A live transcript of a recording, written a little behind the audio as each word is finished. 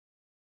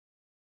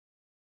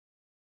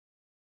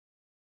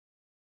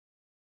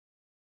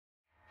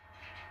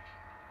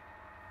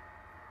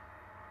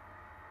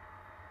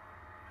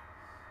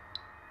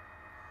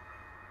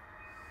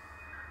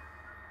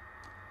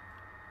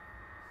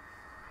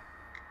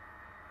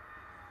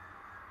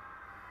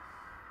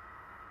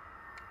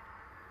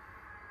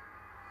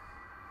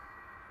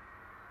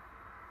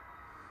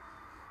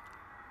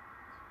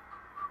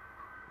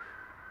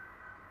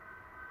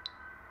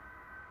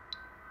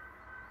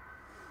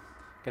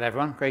G'day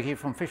everyone, Greg here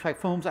from Fishback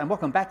Films and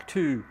welcome back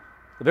to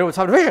the Bearwood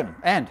Subdivision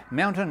and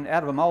Mountain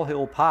Out of a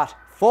Molehill Part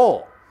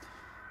 4.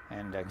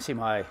 And you can see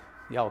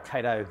the old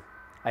Kato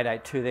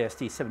 882 there,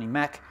 SD70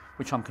 Mac,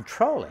 which I'm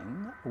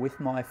controlling with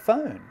my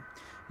phone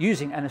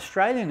using an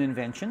Australian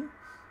invention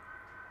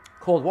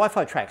called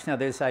Wi-Fi Tracks. Now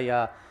there's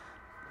a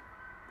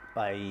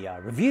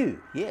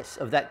review, yes,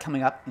 of that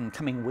coming up in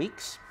coming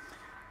weeks.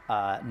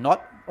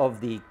 Not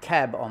of the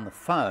cab on the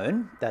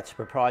phone, that's a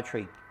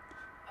proprietary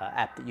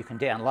app that you can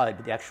download,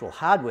 but the actual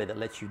hardware that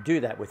lets you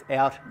do that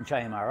without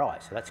JMRI.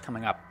 So that's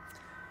coming up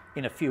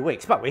in a few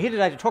weeks. But we're here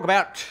today to talk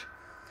about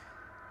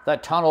the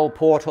tunnel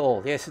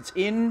portal. Yes, it's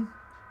in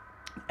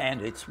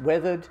and it's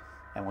weathered,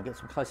 and we'll get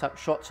some close-up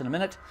shots in a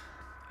minute.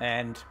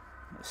 And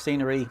the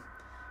scenery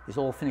is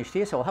all finished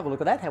here, so we'll have a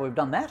look at that, how we've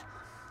done that.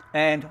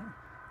 And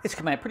it's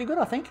come out pretty good,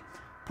 I think.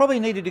 Probably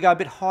needed to go a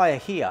bit higher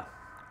here.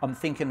 I'm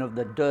thinking of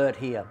the dirt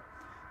here,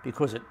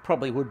 because it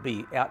probably would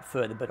be out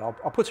further, but I'll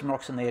put some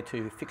rocks in there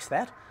to fix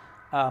that.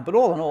 But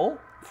all in all,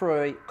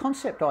 for a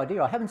concept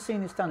idea, I haven't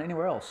seen this done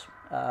anywhere else.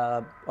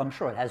 I'm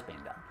sure it has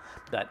been done,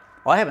 but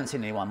I haven't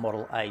seen anyone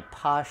model a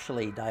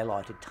partially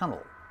daylighted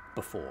tunnel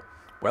before.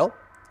 Well,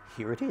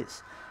 here it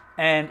is.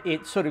 And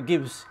it sort of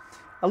gives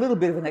a little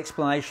bit of an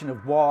explanation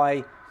of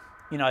why,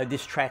 you know,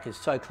 this track is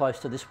so close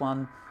to this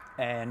one,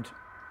 and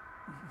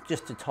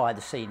just to tie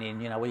the scene in,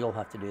 you know, we all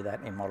have to do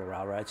that in model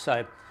railroads.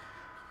 So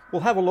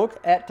we'll have a look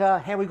at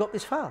how we got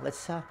this far.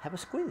 Let's have a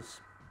squiz.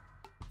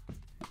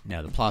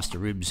 Now the plaster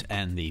ribs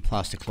and the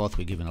plaster cloth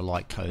were given a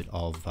light coat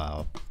of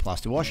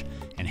plaster wash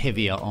and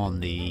heavier on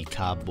the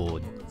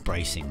cardboard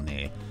bracing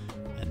there,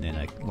 and then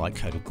a light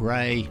coat of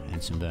grey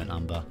and some burnt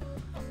umber,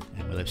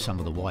 and we'll have some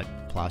of the white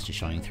plaster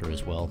showing through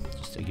as well,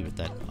 just to give it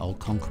that old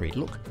concrete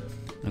look.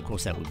 And of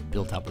course that was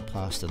built up with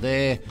plaster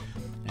there,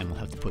 and we'll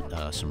have to put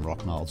some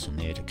rock moulds in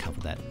there to cover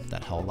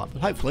that hole up,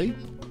 but hopefully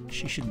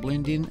she should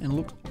blend in and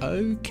look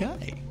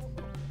okay.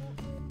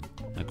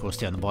 And of course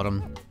down the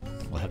bottom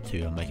we'll have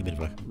to make a bit of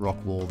a rock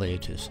wall there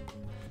to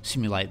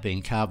simulate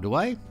being carved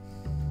away.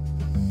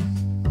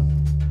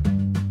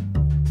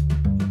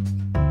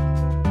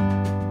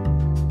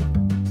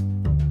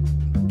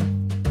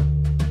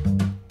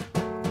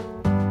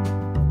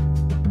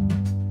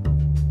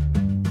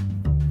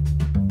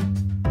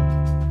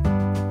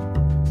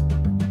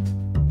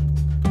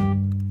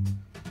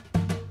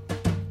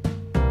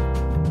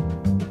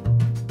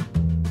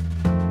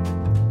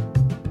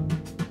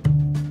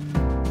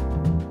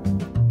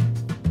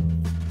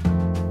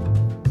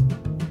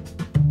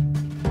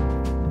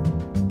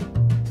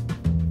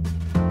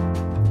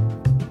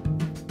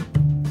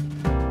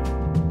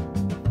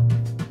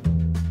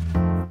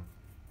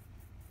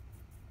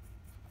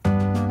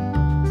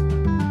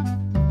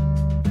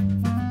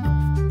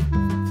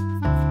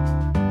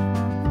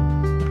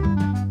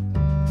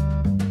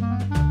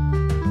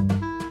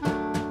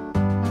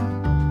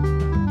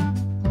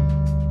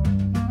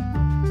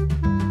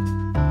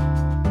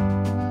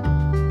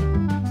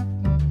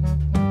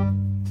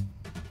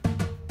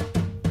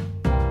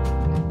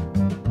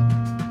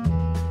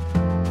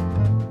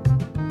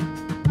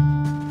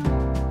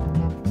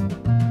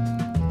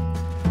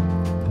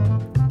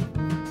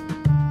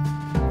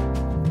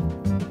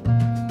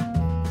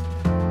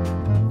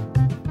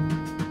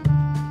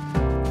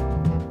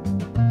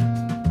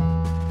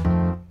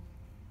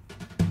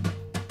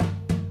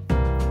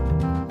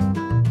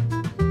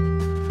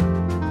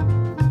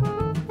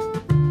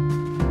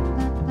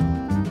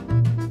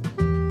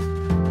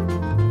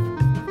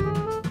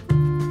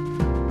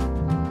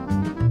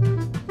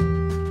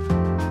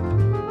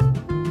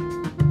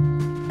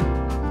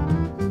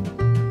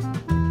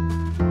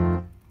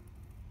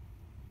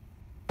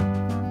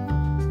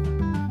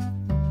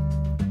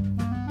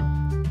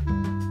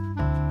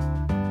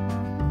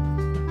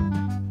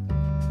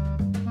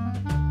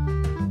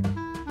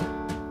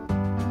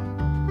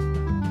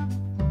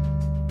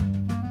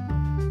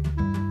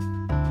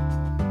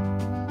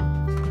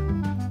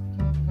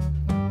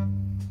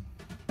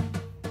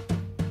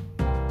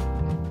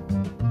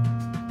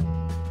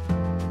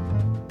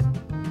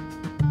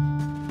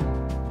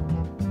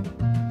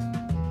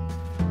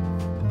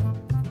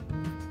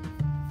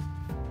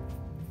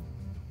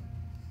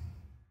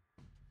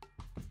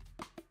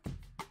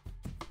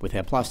 With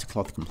our plaster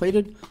cloth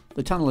completed,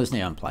 the tunnel is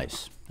now in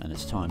place, and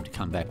it's time to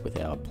come back with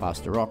our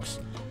plaster rocks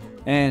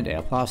and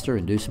our plaster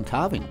and do some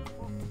carving.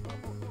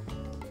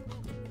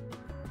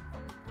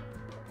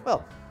 Well,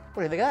 what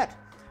do you think of that?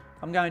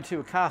 I'm going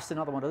to cast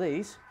another one of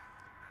these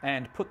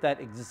and put that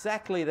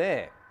exactly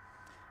there.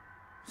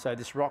 So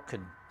this rock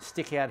can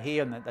stick out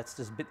here, and that's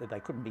just a bit that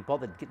they couldn't be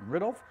bothered getting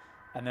rid of.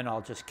 And then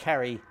I'll just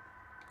carry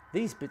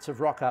these bits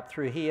of rock up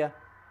through here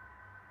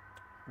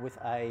with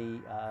a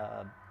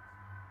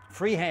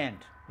freehand,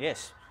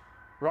 yes,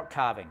 rock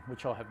carving,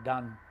 which I have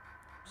done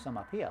some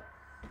up here.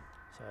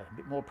 So a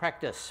bit more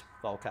practice,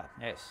 Volker,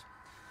 yes.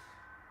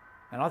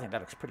 And I think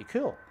that looks pretty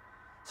cool.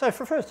 So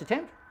for first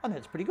attempt, I think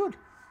it's pretty good.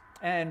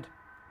 And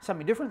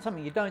something different,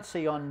 something you don't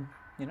see on,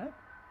 you know,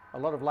 a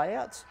lot of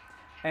layouts.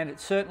 And it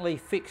certainly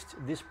fixed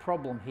this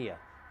problem here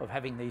of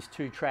having these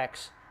two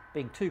tracks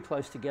being too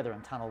close together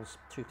in tunnels,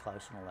 too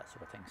close and all that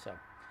sort of thing. So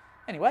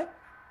anyway,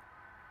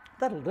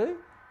 that'll do,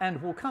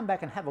 and we'll come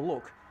back and have a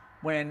look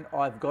when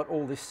I've got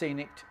all this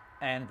scenic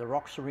and the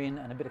rocks are in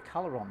and a bit of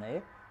colour on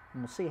there,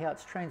 and we'll see how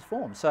it's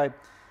transformed. So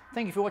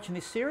thank you for watching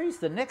this series.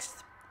 The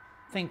next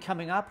thing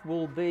coming up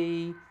will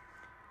be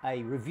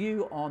a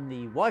review on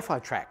the Wi-Fi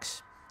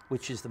tracks,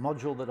 which is the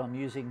module that I'm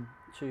using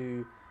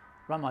to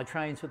run my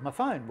trains with my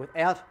phone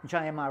without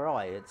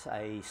JMRI. It's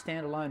a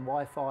standalone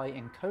Wi-Fi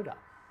encoder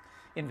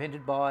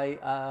invented by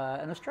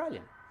an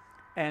Australian.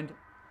 And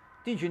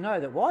did you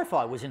know that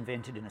Wi-Fi was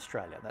invented in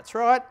Australia? That's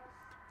right,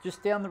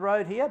 just down the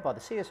road here by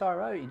the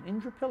CSIRO in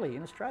Indooroopilly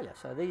in Australia.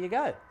 So there you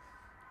go.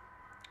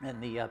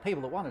 And the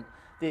people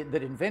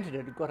that invented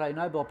it got a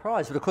Nobel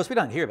Prize. But of course we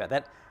don't hear about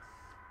that.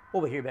 All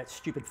we hear about is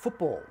stupid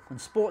football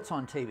and sports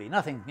on TV.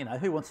 Nothing, you know,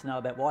 who wants to know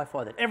about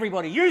Wi-Fi that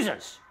everybody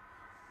uses?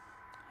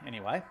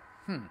 Anyway,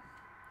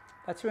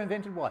 that's who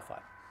invented Wi-Fi.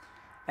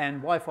 And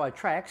Wi-Fi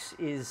tracks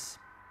is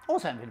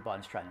also invented by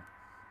an Australian.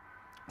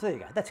 So there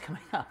you go, that's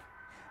coming up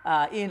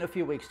in a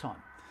few weeks'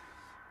 time.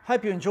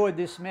 Hope you enjoyed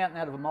this Mountain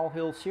Out of a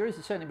Molehill series.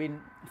 It's certainly been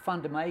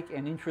fun to make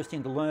and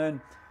interesting to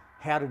learn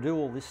how to do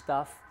all this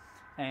stuff.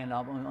 And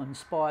I'm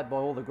inspired by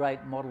all the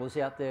great modelers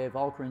out there,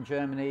 Volker in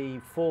Germany,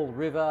 Fall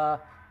River,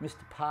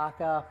 Mr.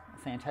 Parker, a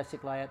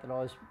fantastic layout that I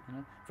was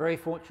very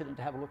fortunate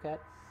to have a look at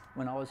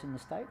when I was in the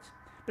States.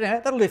 But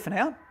anyway, that'll do for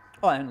now.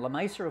 Oh, and La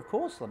Mesa, of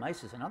course. La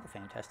Mesa is another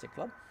fantastic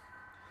club.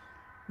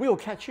 We'll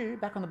catch you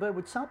back on the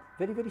Birdwood Sub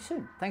very, very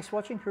soon. Thanks for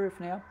watching. Career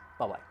for now.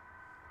 Bye-bye.